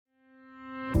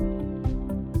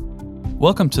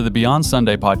Welcome to the Beyond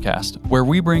Sunday podcast, where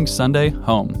we bring Sunday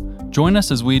home. Join us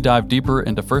as we dive deeper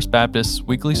into First Baptist's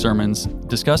weekly sermons,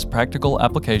 discuss practical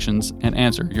applications, and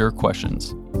answer your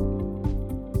questions.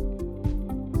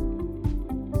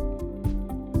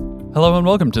 Hello and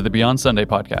welcome to the Beyond Sunday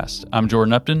podcast. I'm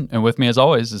Jordan Upton, and with me as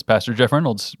always is Pastor Jeff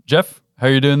Reynolds. Jeff, how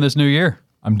are you doing this new year?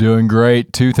 I'm doing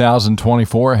great.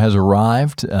 2024 has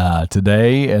arrived.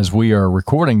 Today, as we are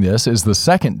recording this, is the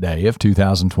second day of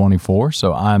 2024.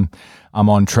 So I'm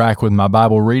on track with my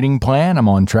Bible reading plan. I'm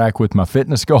on track with my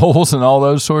fitness goals and all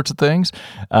those sorts of things.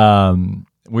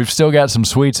 We've still got some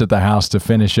sweets at the house to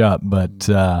finish up, but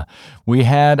we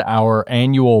had our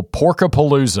annual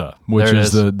Porkapalooza, which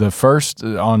is the first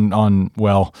on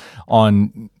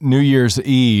New Year's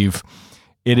Eve.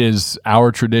 It is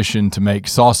our tradition to make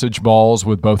sausage balls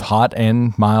with both hot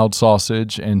and mild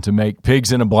sausage, and to make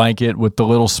pigs in a blanket with the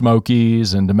little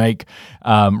smokies, and to make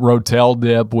Rotel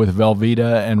dip with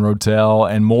Velveeta and Rotel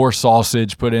and more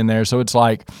sausage put in there. So it's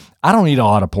like, I don't eat a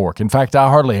lot of pork. In fact, I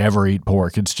hardly ever eat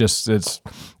pork. It's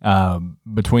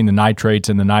between the nitrates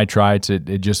and the nitrites,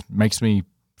 it just makes me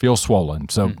feel swollen.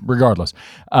 So regardless,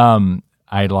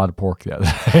 I ate a lot of pork the other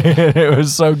day. It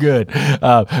was so good.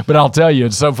 But I'll tell you,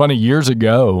 it's so funny. Years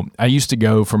ago, I used to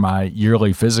go for my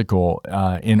yearly physical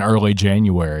in early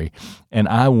January, and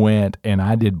I went and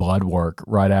I did blood work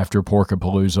right after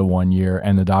Porkapalooza one year,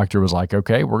 and the doctor was like,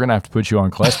 okay, we're going to have to put you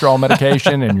on cholesterol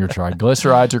medication, and your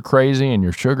triglycerides are crazy, and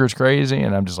your sugar's crazy.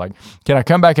 And I'm just like, can I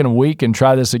come back in a week and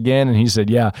try this again? And he said,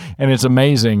 yeah. And it's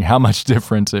amazing how much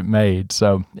difference it made.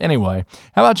 So anyway,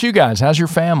 how about you guys? How's your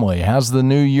family? How's the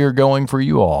new year going for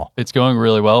you all? It's going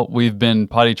really well. We've been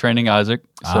potty training Isaac.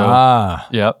 So,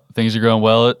 yeah, things are going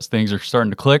well. Things are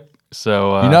starting to click.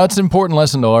 So it's an important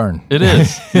lesson to learn. It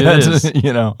is. It is.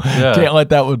 Can't let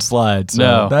that one slide.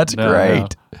 So that's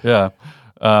great. No.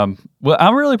 Yeah. Well,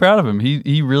 I'm really proud of him.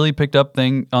 He really picked up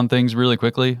on things really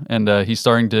quickly, and he's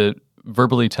starting to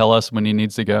verbally tell us when he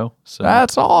needs to go. So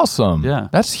that's awesome. Yeah,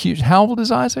 that's huge. How old is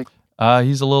Isaac?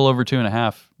 He's a little over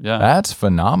 2.5. Yeah, that's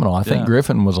phenomenal. I think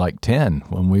Griffin was like 10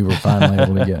 when we were finally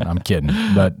able to get. I'm kidding,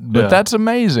 but that's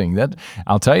amazing.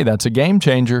 I'll tell you, that's a game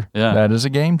changer. Yeah, that is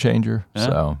a game changer. Yeah.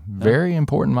 So very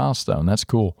important milestone. That's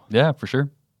cool. Yeah, for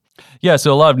sure. Yeah,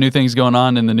 so a lot of new things going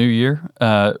on in the new year.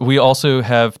 We also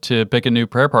have to pick a new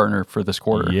prayer partner for this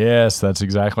quarter. Yes, that's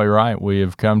exactly right. We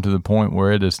have come to the point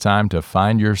where it is time to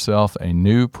find yourself a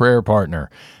new prayer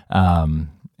partner.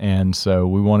 And so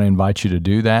we want to invite you to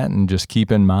do that, and just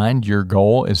keep in mind your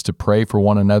goal is to pray for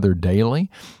one another daily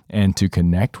and to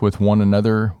connect with one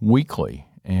another weekly.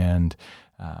 And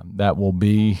that will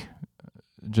be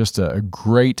just a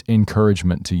great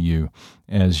encouragement to you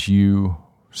as you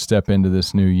step into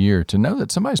this new year, to know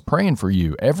that somebody's praying for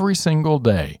you every single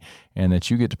day and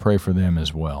that you get to pray for them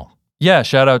as well. Yeah,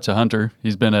 shout out to Hunter.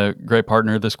 He's been a great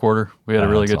partner this quarter. We had a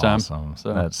really good time. Awesome.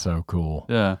 So that's so cool.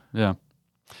 Yeah.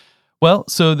 Well,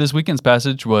 so this weekend's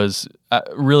passage was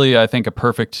really, I think, a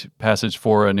perfect passage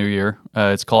for a new year.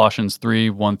 It's Colossians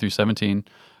 3, 1 through 17.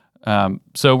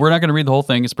 So we're not going to read the whole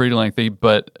thing. It's pretty lengthy,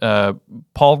 but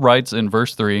Paul writes in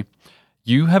verse 3,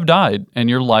 "You have died, and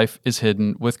your life is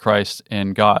hidden with Christ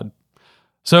in God."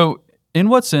 So in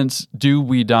what sense do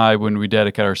we die when we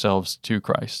dedicate ourselves to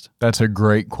Christ? That's a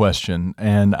great question.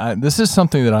 And this is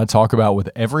something that I talk about with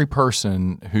every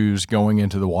person who's going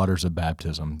into the waters of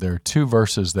baptism. There are two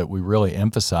verses that we really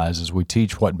emphasize as we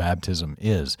teach what baptism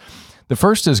is. The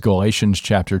first is Galatians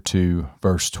chapter 2,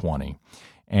 verse 20.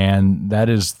 And that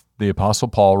is the Apostle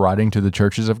Paul writing to the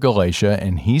churches of Galatia,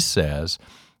 and he says,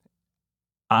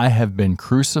 "I have been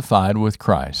crucified with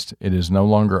Christ. It is no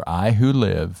longer I who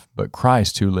live, but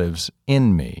Christ who lives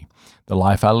in me. The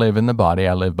life I live in the body,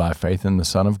 I live by faith in the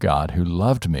Son of God who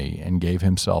loved me and gave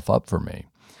himself up for me."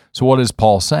 So what is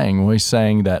Paul saying? Well, he's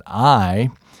saying that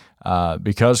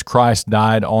because Christ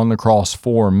died on the cross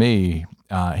for me,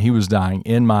 he was dying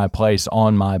in my place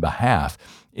on my behalf.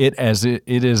 It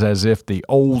is as if the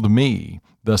old me,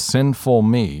 the sinful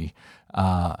me,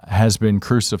 has been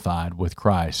crucified with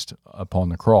Christ upon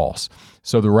the cross.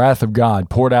 So the wrath of God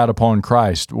poured out upon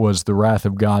Christ was the wrath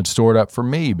of God stored up for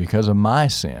me because of my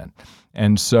sin.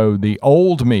 And so the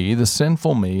old me, the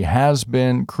sinful me, has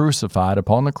been crucified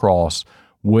upon the cross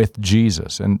with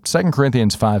Jesus. And 2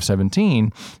 Corinthians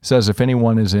 5:17 says, if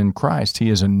anyone is in Christ, he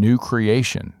is a new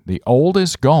creation. The old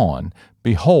is gone.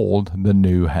 Behold, the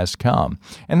new has come.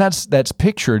 And that's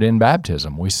pictured in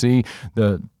baptism. We see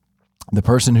the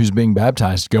person who's being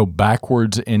baptized go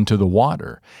backwards into the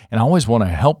water. And I always want to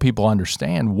help people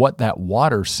understand what that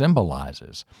water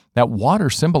symbolizes. That water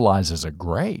symbolizes a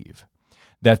grave.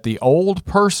 that the old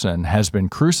person has been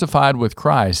crucified with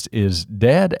Christ, is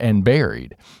dead and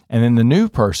buried, and then the new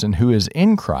person who is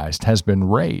in Christ has been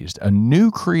raised, a new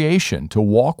creation to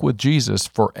walk with Jesus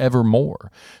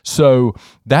forevermore. So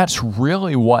that's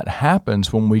really what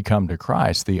happens when we come to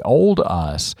Christ. The old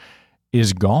us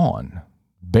is gone,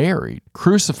 buried,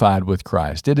 crucified with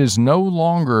Christ. It is no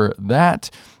longer that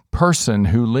person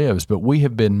who lives, but we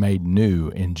have been made new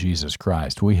in Jesus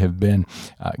Christ. We have been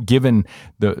given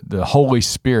the Holy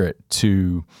Spirit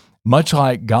to, much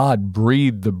like God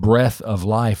breathed the breath of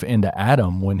life into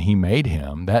Adam when he made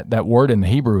him. That word in the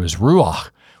Hebrew is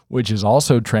ruach, which is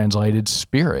also translated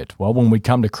spirit. Well, when we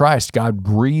come to Christ, God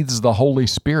breathes the Holy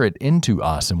Spirit into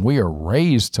us, and we are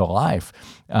raised to life,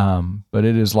 but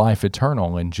it is life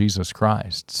eternal in Jesus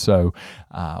Christ. So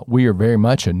we are very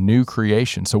much a new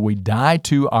creation. So we die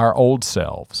to our old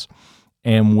selves,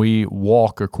 and we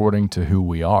walk according to who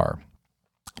we are.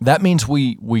 That means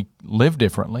we live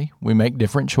differently. We make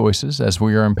different choices as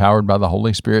we are empowered by the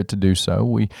Holy Spirit to do so.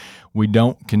 We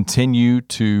don't continue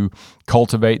to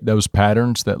cultivate those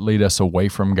patterns that lead us away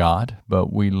from God,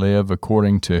 but we live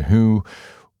according to who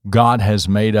God has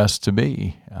made us to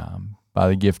be by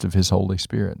the gift of His Holy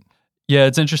Spirit. Yeah,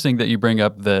 it's interesting that you bring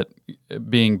up that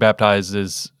being baptized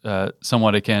is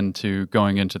somewhat akin to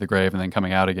going into the grave and then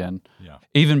coming out again. Yeah.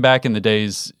 Even back in the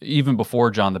days, even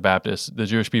before John the Baptist, the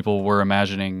Jewish people were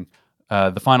imagining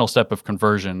the final step of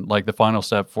conversion, like the final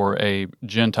step for a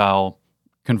Gentile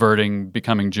converting,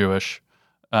 becoming Jewish,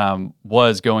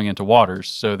 was going into waters.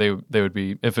 So they would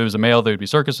be, if it was a male, they would be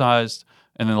circumcised,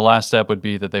 and then the last step would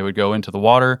be that they would go into the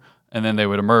water, and then they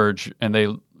would emerge, and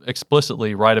they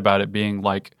explicitly write about it being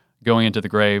like going into the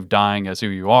grave, dying as who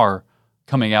you are,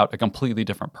 coming out a completely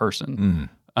different person.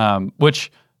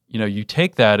 Which, you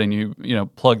take that and you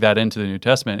plug that into the New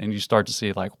Testament, and you start to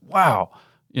see like, wow,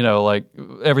 like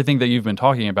everything that you've been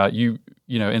talking about,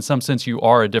 in some sense, you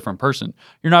are a different person.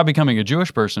 You're not becoming a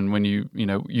Jewish person when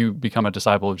you become a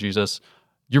disciple of Jesus.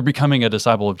 You're becoming a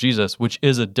disciple of Jesus, which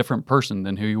is a different person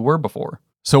than who you were before.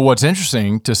 So what's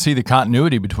interesting to see the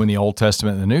continuity between the Old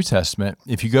Testament and the New Testament,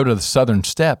 if you go to the southern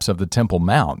steps of the Temple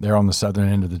Mount, there on the southern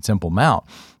end of the Temple Mount,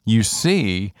 you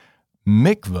see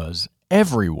mikvahs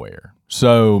everywhere.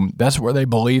 So that's where they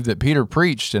believe that Peter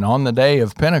preached, and on the day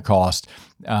of Pentecost,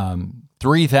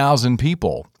 3,000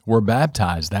 people were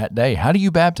baptized that day. How do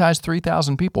you baptize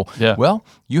 3,000 people? Yeah. Well,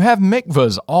 you have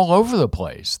mikvahs all over the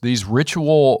place, these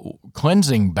ritual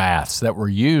cleansing baths that were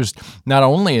used not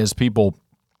only as people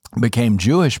became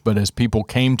Jewish, but as people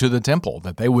came to the temple,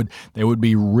 that they would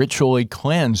be ritually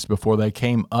cleansed before they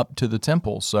came up to the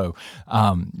temple. So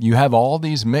you have all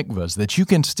these mikvahs that you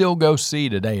can still go see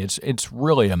today. It's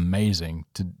really amazing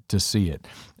to see it.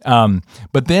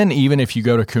 But then even if you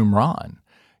go to Qumran,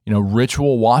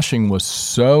 ritual washing was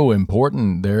so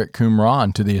important there at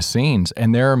Qumran to the Essenes,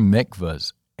 and there are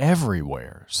mikvahs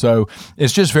everywhere. So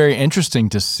it's just very interesting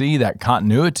to see that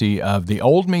continuity of the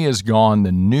old me is gone,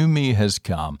 the new me has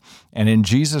come. And in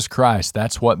Jesus Christ,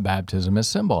 that's what baptism is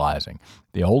symbolizing.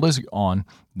 The old is gone,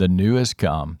 the new has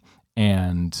come,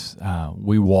 and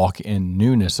we walk in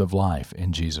newness of life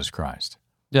in Jesus Christ.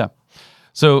 Yeah.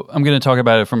 So I'm going to talk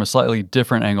about it from a slightly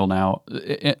different angle now.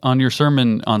 On your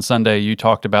sermon on Sunday, you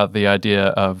talked about the idea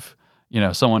of,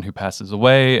 someone who passes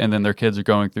away and then their kids are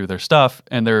going through their stuff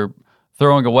and they're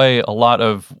throwing away a lot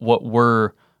of what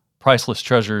were priceless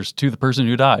treasures to the person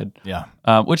who died. Yeah.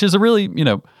 Which is a really,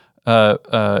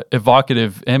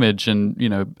 evocative image,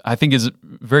 and, I think is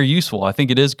very useful. I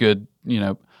think it is good,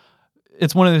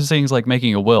 it's one of those things like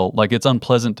making a will. Like, it's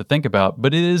unpleasant to think about,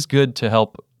 but it is good to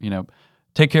help,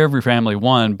 take care of your family,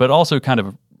 one, but also kind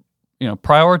of,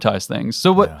 prioritize things.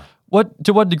 So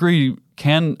to what degree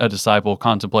can a disciple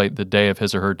contemplate the day of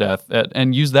his or her death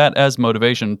and use that as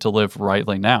motivation to live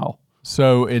rightly now?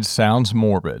 So it sounds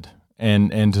morbid,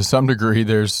 and to some degree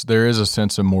there is a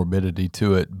sense of morbidity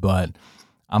to it, but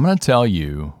I'm going to tell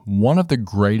you, one of the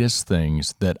greatest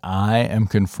things that I am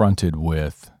confronted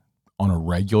with on a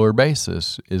regular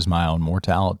basis is my own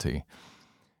mortality.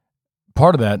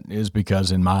 Part of that is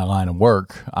because in my line of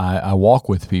work, I walk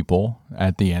with people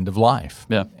at the end of life.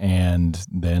 Yeah. And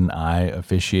then I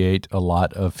officiate a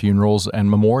lot of funerals and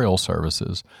memorial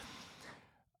services.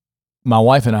 My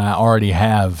wife and I already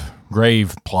have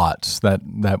grave plots. That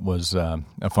was a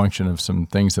function of some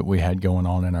things that we had going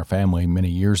on in our family many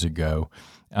years ago.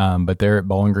 But they're at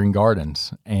Bowling Green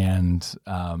Gardens, and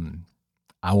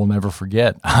I will never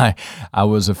forget. I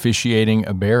was officiating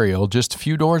a burial just a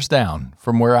few doors down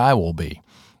from where I will be,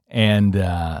 and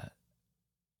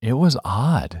it was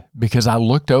odd because I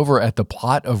looked over at the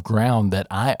plot of ground that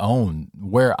I own,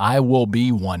 where I will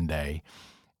be one day,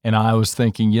 and I was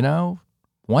thinking,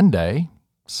 one day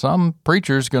some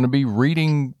preacher's going to be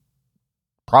reading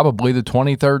probably the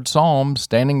 23rd Psalm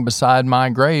standing beside my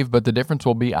grave, but the difference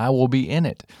will be I will be in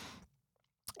it.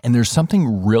 And there's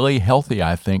something really healthy,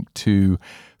 I think, to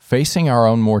facing our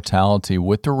own mortality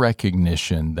with the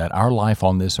recognition that our life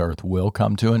on this earth will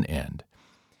come to an end.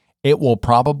 It will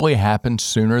probably happen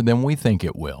sooner than we think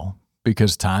it will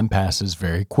because time passes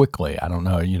very quickly. I don't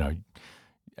know,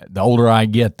 the older I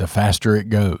get, the faster it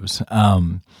goes.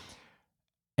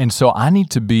 And so I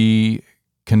need to be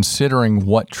considering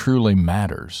what truly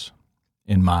matters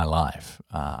in my life.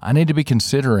 I need to be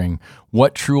considering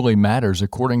what truly matters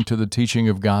according to the teaching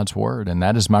of God's Word, and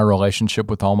that is my relationship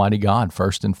with Almighty God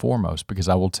first and foremost, because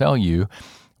I will tell you,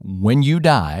 when you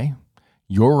die,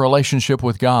 your relationship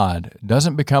with God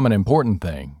doesn't become an important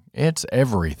thing. It's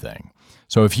everything.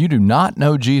 So if you do not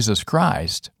know Jesus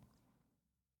Christ,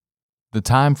 the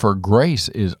time for grace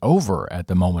is over at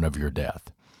the moment of your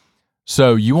death.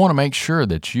 So you want to make sure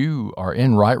that you are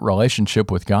in right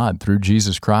relationship with God through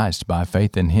Jesus Christ by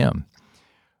faith in Him.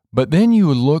 But then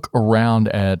you look around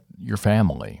at your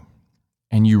family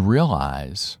and you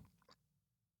realize,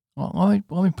 well,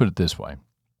 let me put it this way.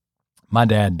 My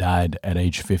dad died at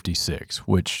age 56,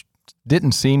 which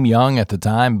didn't seem young at the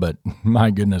time, but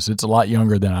my goodness, it's a lot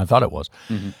younger than I thought it was.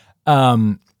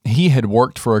 Mm-hmm. He had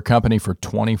worked for a company for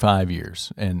 25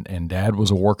 years, and Dad was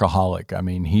a workaholic. I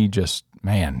mean, he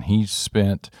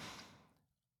spent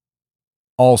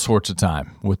all sorts of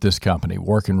time with this company,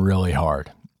 working really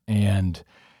hard. And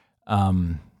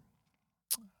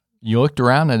you looked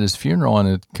around at his funeral,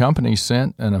 and the company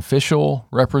sent an official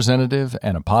representative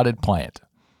and a potted plant.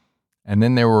 And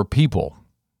then there were people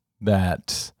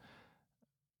that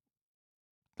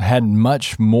had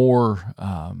much more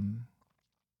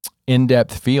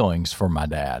in-depth feelings for my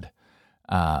dad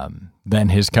than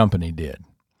his company did.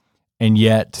 And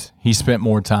yet he spent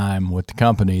more time with the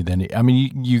company than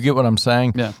you get what I'm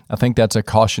saying? Yeah. I think that's a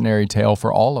cautionary tale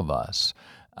for all of us.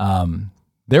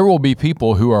 There will be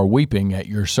people who are weeping at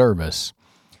your service.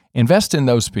 Invest in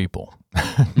those people,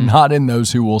 not in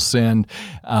those who will send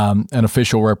an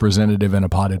official representative in a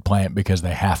potted plant because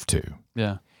they have to.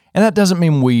 Yeah. And that doesn't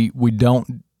mean we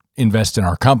don't invest in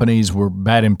our companies, we're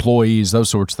bad employees, those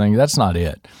sorts of things. That's not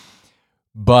it.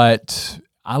 But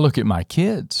I look at my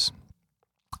kids.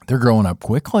 They're growing up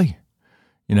quickly.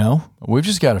 We've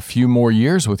just got a few more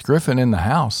years with Griffin in the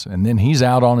house, and then he's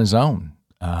out on his own.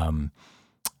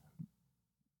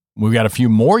 We've got a few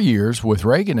more years with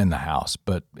Reagan in the house,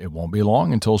 but it won't be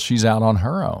long until she's out on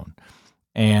her own.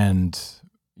 And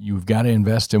you've got to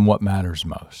invest in what matters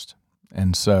most.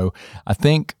 And so I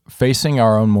think facing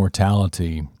our own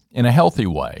mortality in a healthy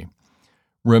way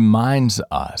reminds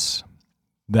us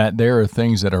that there are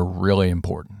things that are really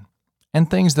important and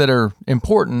things that are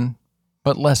important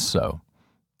but less so.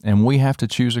 And we have to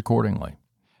choose accordingly.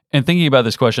 And thinking about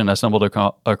this question, I stumbled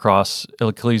across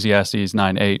Ecclesiastes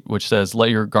 9:8, which says, "Let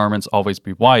your garments always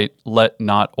be white, let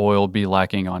not oil be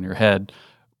lacking on your head."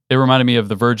 It reminded me of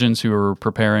the virgins who were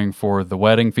preparing for the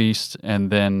wedding feast, and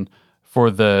then for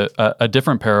a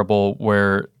different parable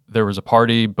where there was a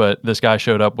party, but this guy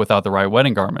showed up without the right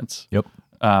wedding garments. Yep.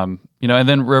 And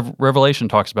then Revelation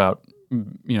talks about,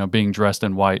 being dressed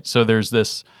in white. So there's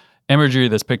this imagery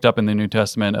that's picked up in the New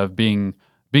Testament of being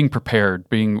prepared,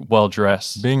 being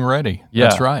well-dressed. Being ready. Yeah.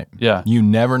 That's right. Yeah. You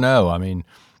never know. I mean,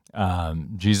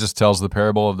 Jesus tells the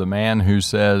parable of the man who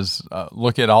says,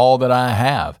 look at all that I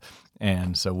have.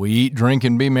 And so we eat, drink,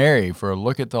 and be merry, for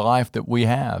look at the life that we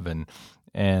have.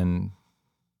 And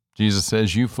Jesus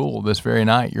says, you fool, this very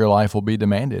night your life will be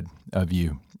demanded of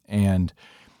you. And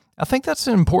I think that's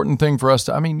an important thing for us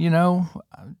to,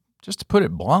 just to put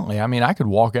it bluntly, I could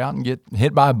walk out and get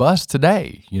hit by a bus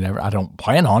today. I don't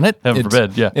plan on it. Heaven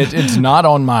forbid, yeah. It's not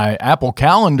on my Apple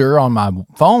Calendar on my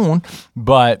phone,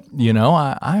 but,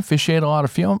 I officiate a lot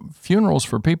of funerals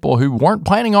for people who weren't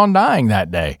planning on dying that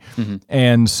day. Mm-hmm.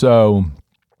 And so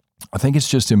I think it's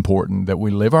just important that we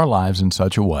live our lives in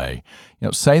such a way,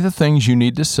 say the things you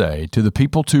need to say to the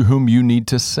people to whom you need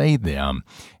to say them.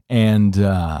 And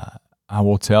I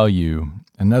will tell you,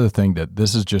 another thing that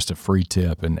this is just a free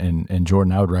tip, and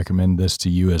Jordan, I would recommend this to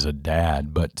you as a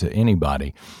dad, but to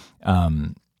anybody.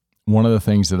 One of the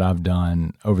things that I've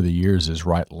done over the years is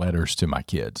write letters to my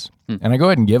kids. And I go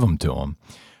ahead and give them to them.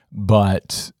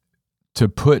 But to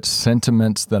put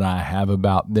sentiments that I have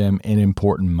about them in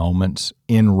important moments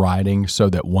in writing so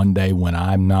that one day when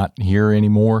I'm not here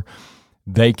anymore,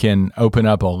 they can open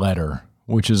up a letter,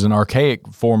 which is an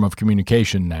archaic form of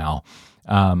communication now.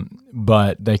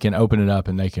 But they can open it up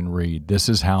and they can read, this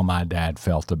is how my dad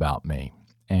felt about me.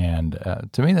 And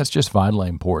to me, that's just vitally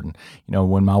important.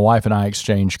 When my wife and I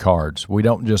exchange cards, we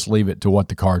don't just leave it to what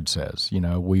the card says.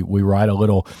 We write a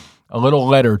little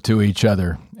letter to each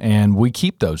other, and we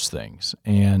keep those things.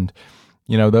 And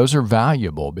those are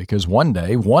valuable because one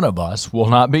day one of us will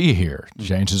not be here.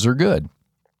 Chances are good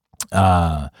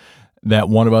that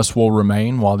one of us will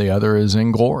remain while the other is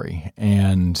in glory,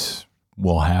 and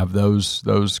we'll have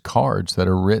those cards that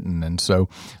are written. And so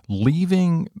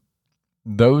leaving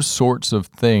those sorts of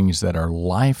things that are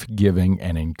life-giving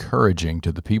and encouraging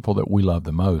to the people that we love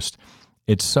the most,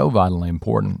 it's so vitally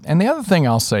important. And the other thing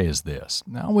I'll say is this.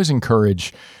 I always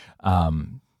encourage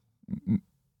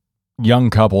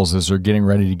young couples as they're getting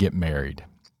ready to get married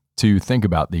to think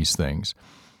about these things.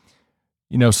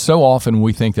 So often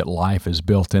we think that life is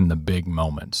built in the big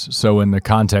moments. So in the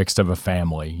context of a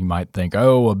family, you might think,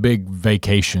 a big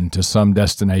vacation to some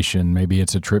destination. Maybe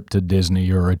it's a trip to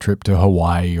Disney or a trip to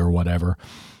Hawaii or whatever.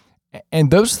 And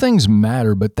those things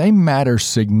matter, but they matter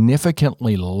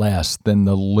significantly less than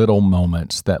the little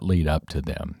moments that lead up to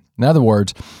them. In other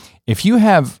words, if you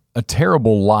have a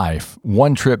terrible life,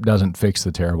 one trip doesn't fix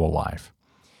the terrible life.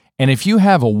 And if you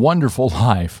have a wonderful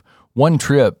life, one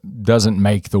trip doesn't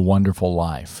make the wonderful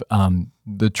life.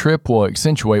 The trip will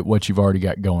accentuate what you've already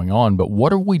got going on, but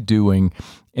what are we doing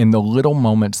in the little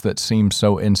moments that seem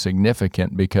so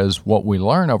insignificant? Because what we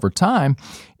learn over time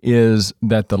is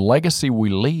that the legacy we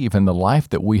leave and the life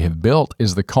that we have built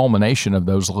is the culmination of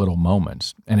those little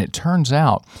moments. And it turns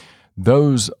out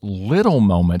those little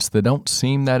moments that don't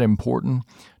seem that important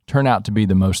turn out to be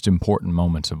the most important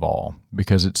moments of all,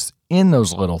 because it's in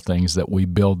those little things that we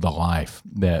build the life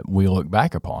that we look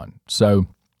back upon. So,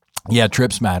 yeah,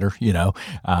 trips matter.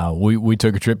 We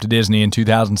took a trip to Disney in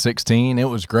 2016. It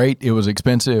was great. It was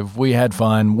expensive. We had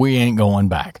fun. We ain't going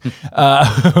back.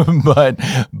 But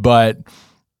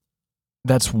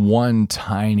that's one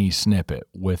tiny snippet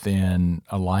within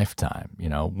a lifetime.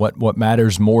 What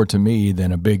matters more to me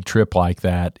than a big trip like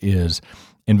that is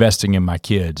investing in my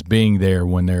kids, being there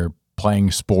when they're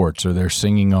playing sports or they're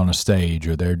singing on a stage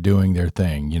or they're doing their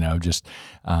thing, just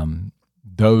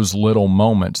those little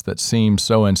moments that seem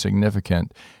so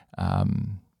insignificant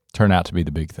turn out to be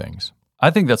the big things. I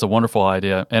think that's a wonderful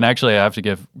idea. And actually, I have to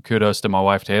give kudos to my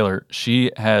wife, Taylor.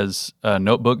 She has a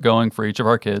notebook going for each of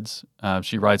our kids.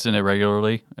 She writes in it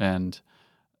regularly, and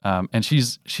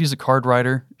she's a card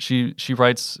writer. She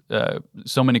writes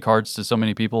so many cards to so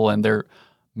many people, and they're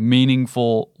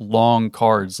meaningful, long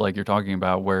cards like you're talking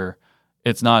about, where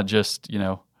it's not just,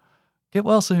 get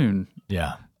well soon.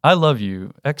 Yeah. I love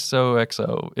you.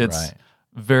 XOXO. It's right.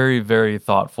 Very, very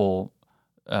thoughtful,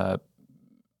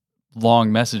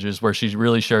 long messages where she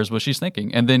really shares what she's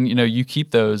thinking. And then, you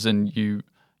keep those and you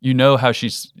know how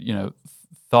she's,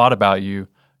 thought about you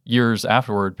years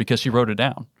afterward because she wrote it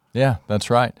down. Yeah, that's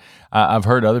right. I've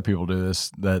heard other people do this,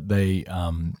 that they,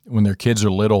 when their kids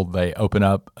are little, they open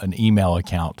up an email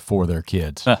account for their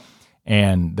kids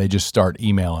and they just start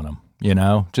emailing them,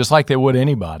 just like they would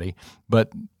anybody.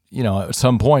 But, at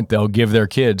some point they'll give their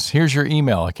kids, here's your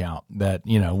email account that,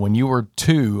 when you were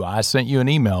 2, I sent you an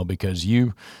email because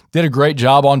you did a great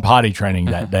job on potty training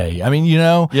that day. I mean,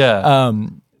 Yeah.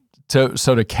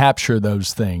 So to capture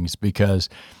those things, because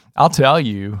I'll tell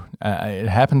you, it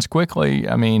happens quickly.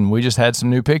 I mean, we just had some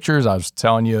new pictures. I was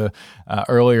telling you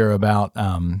earlier about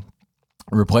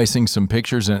replacing some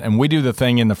pictures, and we do the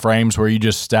thing in the frames where you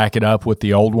just stack it up with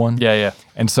the old one. Yeah.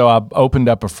 And so I opened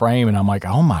up a frame, and I'm like,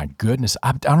 oh my goodness,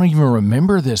 I don't even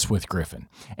remember this with Griffin.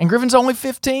 And Griffin's only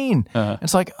 15.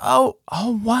 It's like, oh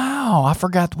wow, I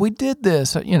forgot we did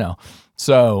this.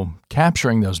 So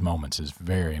capturing those moments is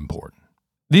very important.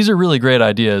 These are really great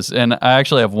ideas, and I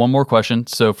actually have one more question.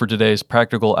 So for today's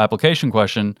practical application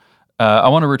question, I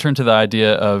want to return to the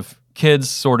idea of kids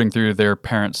sorting through their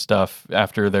parents' stuff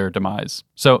after their demise.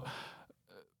 So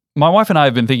my wife and I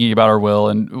have been thinking about our will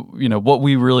and what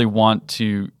we really want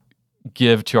to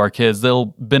give to our kids.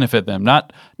 They'll benefit them,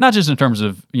 not just in terms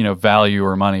of value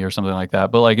or money or something like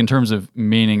that, but like in terms of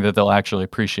meaning that they'll actually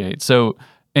appreciate. So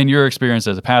in your experience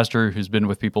as a pastor who's been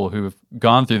with people who have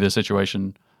gone through this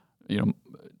situation,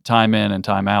 time in and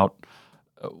time out,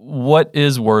 what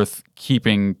is worth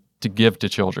keeping to give to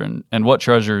children, and what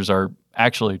treasures are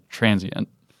actually transient?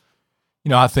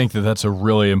 I think that that's a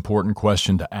really important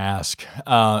question to ask,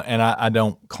 and I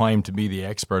don't claim to be the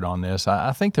expert on this.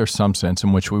 I think there's some sense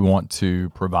in which we want to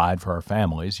provide for our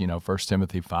families. 1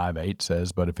 Timothy 5:8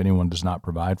 says, "But if anyone does not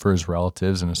provide for his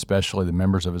relatives, and especially the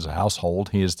members of his household,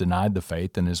 he has denied the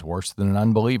faith and is worse than an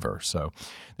unbeliever." So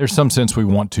there's some sense we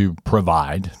want to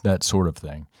provide that sort of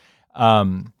thing.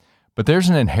 But there's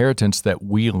an inheritance that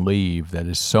we leave that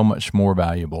is so much more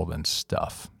valuable than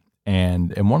stuff.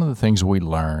 And one of the things we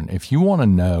learn, if you want to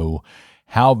know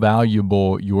how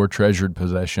valuable your treasured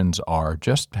possessions are,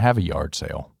 just have a yard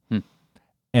sale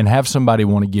and have somebody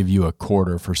want to give you a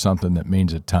quarter for something that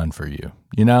means a ton for you.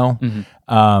 You know,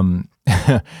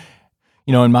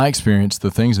 you know, in my experience,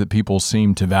 the things that people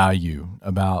seem to value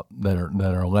about that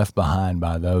are left behind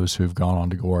by those who've gone on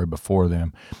to glory before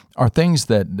them are things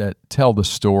that tell the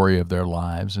story of their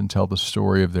lives and tell the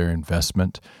story of their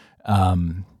investment.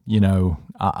 You know,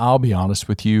 I'll be honest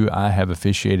with you. I have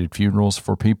officiated funerals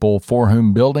for people for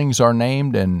whom buildings are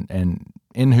named and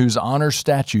in whose honor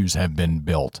statues have been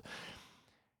built.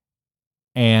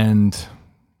 And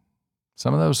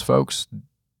some of those folks,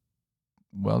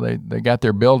 well, they got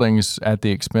their buildings at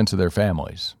the expense of their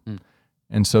families.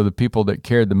 And so the people that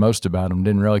cared the most about them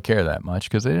didn't really care that much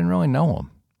because they didn't really know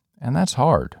them. And that's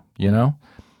hard, you know?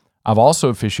 I've also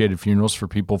officiated funerals for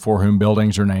people for whom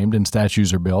buildings are named and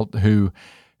statues are built who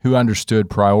understood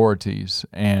priorities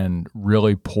and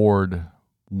really poured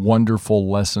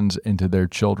wonderful lessons into their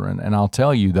children. And I'll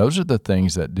tell you, those are the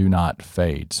things that do not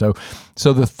fade. So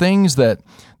the things that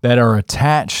are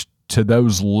attached to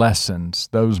those lessons,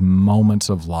 those moments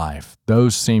of life,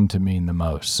 those seem to mean the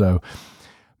most. So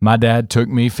my dad took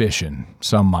me fishing,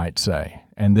 some might say,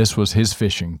 and this was his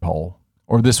fishing pole,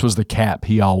 or this was the cap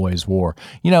he always wore.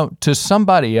 You know, to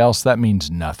somebody else, that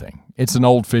means nothing. It's an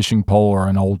old fishing pole or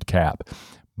an old cap.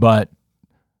 But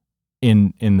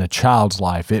in the child's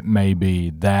life, it may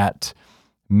be that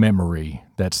memory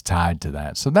that's tied to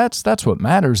that. So that's what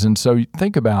matters. And so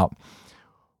think about,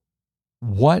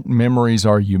 what memories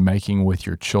are you making with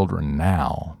your children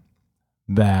now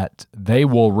that they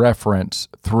will reference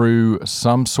through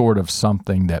some sort of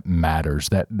something that matters,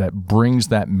 that brings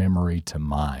that memory to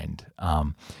mind?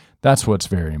 That's what's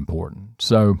very important.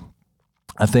 So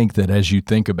I think that as you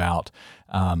think about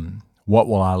what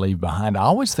will I leave behind, I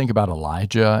always think about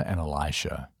Elijah and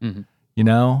Elisha, you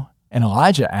know? And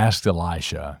Elijah asked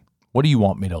Elisha, what do you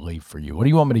want me to leave for you? What do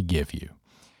you want me to give you?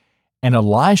 And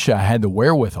Elisha had the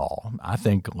wherewithal, I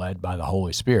think led by the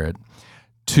Holy Spirit,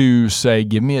 to say,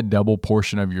 give me a double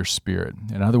portion of your spirit.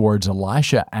 In other words,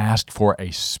 Elisha asked for a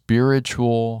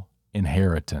spiritual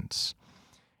inheritance.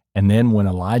 And then when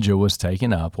Elijah was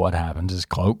taken up, what happens? His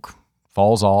cloak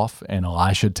falls off, and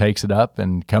Elisha takes it up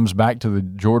and comes back to the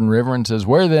Jordan River and says,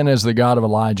 where then is the God of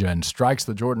Elijah? And strikes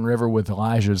the Jordan River with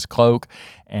Elijah's cloak,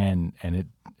 and it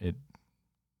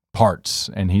parts,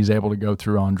 and he's able to go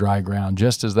through on dry ground,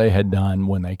 just as they had done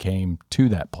when they came to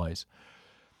that place.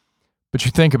 But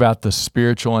you think about the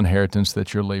spiritual inheritance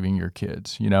that you're leaving your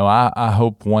kids. You know, I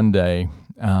hope one day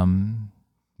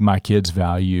my kids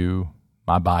value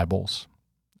my Bibles.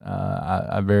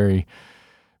 I very,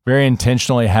 very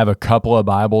intentionally have a couple of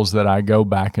Bibles that I go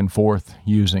back and forth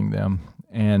using them.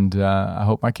 And I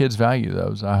hope my kids value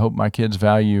those. I hope my kids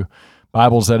value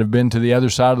Bibles that have been to the other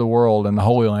side of the world and the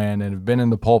Holy Land and have been in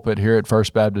the pulpit here at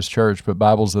First Baptist Church, but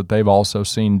Bibles that they've also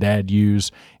seen Dad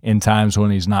use in times when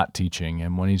he's not teaching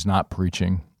and when he's not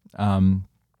preaching. Things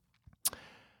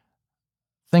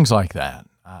like that,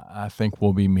 I think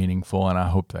will be meaningful, and I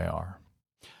hope they are.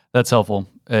 That's helpful.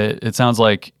 It sounds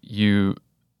like you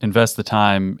invest the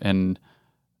time and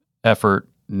effort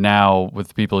now with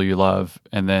the people you love,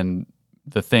 and then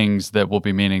the things that will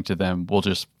be meaning to them will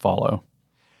just follow.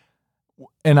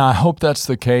 And I hope that's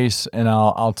the case. And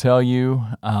I'll tell you,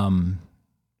 I'm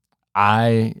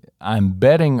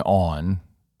betting on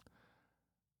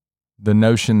the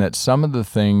notion that some of the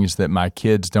things that my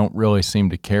kids don't really seem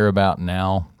to care about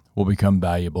now will become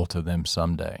valuable to them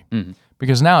someday.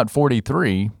 Because now at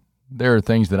 43, there are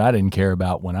things that I didn't care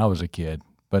about when I was a kid,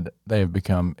 but they have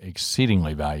become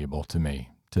exceedingly valuable to me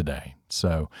today.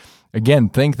 So again,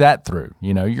 think that through.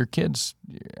 You know, your kids,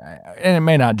 and it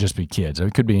may not just be kids,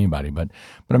 it could be anybody, but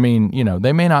I mean, you know,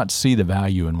 they may not see the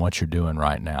value in what you're doing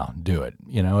right now. Do it.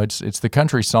 You know, it's the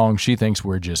country song, She Thinks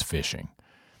We're Just Fishing.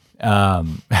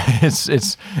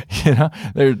 It's you know,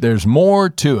 there's more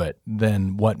to it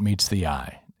than what meets the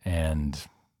eye, and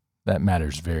that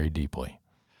matters very deeply.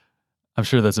 I'm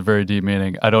sure that's a very deep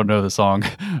meaning. I don't know the song.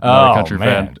 I'm not a country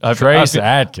fan. Trace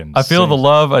Adkins. I feel the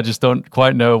love. I just don't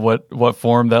quite know what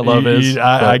form that love is.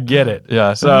 I get it.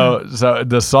 Yeah. So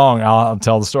the song, I'll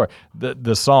tell the story.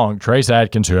 The song, Trace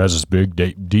Adkins, who has this big,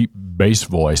 deep bass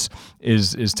voice,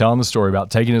 is telling the story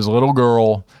about taking his little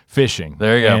girl fishing.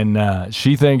 There you go. And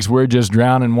she thinks we're just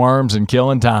drowning worms and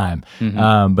killing time.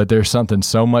 But there's something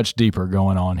so much deeper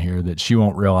going on here that she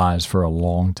won't realize for a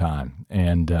long time.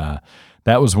 And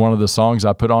That was one of the songs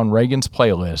I put on Reagan's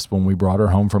playlist when we brought her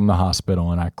home from the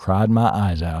hospital, and I cried my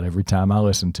eyes out every time I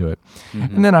listened to it.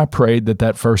 Mm-hmm. And then I prayed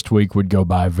that first week would go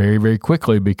by very, very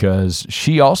quickly because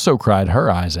she also cried her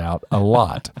eyes out a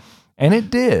lot. And it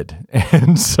did.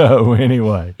 And so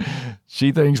anyway,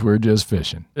 she thinks we're just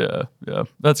fishing. Yeah,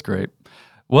 that's great.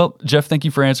 Well, Jeff, thank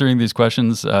you for answering these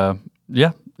questions. And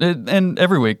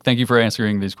every week, thank you for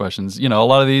answering these questions. A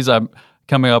lot of these I'm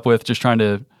coming up with just trying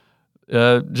to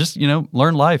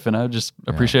learn life. And I just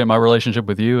appreciate my relationship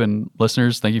with you and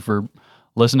listeners. Thank you for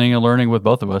listening and learning with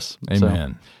both of us.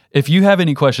 Amen. So, if you have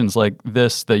any questions like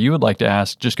this that you would like to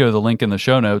ask, just go to the link in the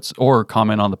show notes or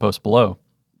comment on the post below.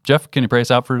 Jeff, can you pray us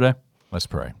out for today? Let's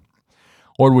pray.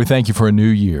 Lord, we thank you for a new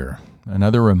year,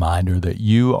 another reminder that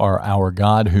you are our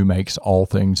God who makes all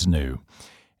things new.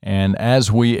 And as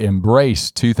we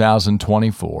embrace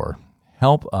 2024,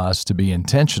 help us to be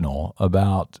intentional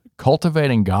about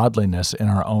cultivating godliness in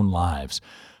our own lives.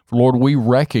 For Lord, we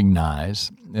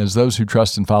recognize, as those who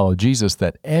trust and follow Jesus,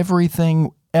 that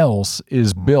everything else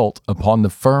is built upon the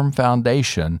firm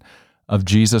foundation of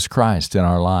Jesus Christ in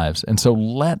our lives. And so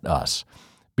let us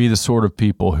be the sort of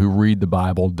people who read the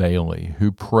Bible daily,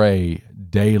 who pray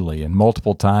daily and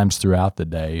multiple times throughout the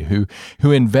day,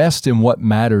 who invest in what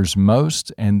matters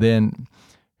most, and then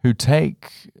who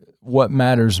take what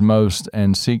matters most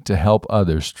and seek to help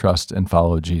others trust and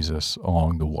follow Jesus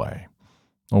along the way.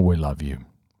 Oh, we love you.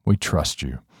 We trust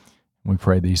you. We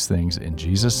pray these things in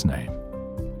Jesus' name.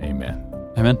 Amen.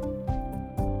 Amen.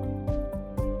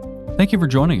 Thank you for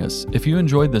joining us. If you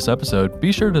enjoyed this episode,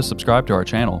 be sure to subscribe to our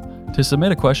channel. To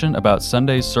submit a question about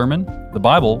Sunday's sermon, the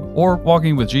Bible, or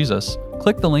walking with Jesus,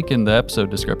 click the link in the episode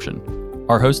description.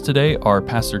 Our hosts today are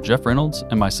Pastor Jeff Reynolds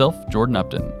and myself, Jordan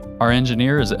Upton. Our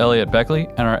engineer is Elliot Beckley,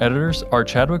 and our editors are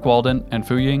Chadwick Walden and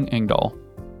Fuying Engdahl.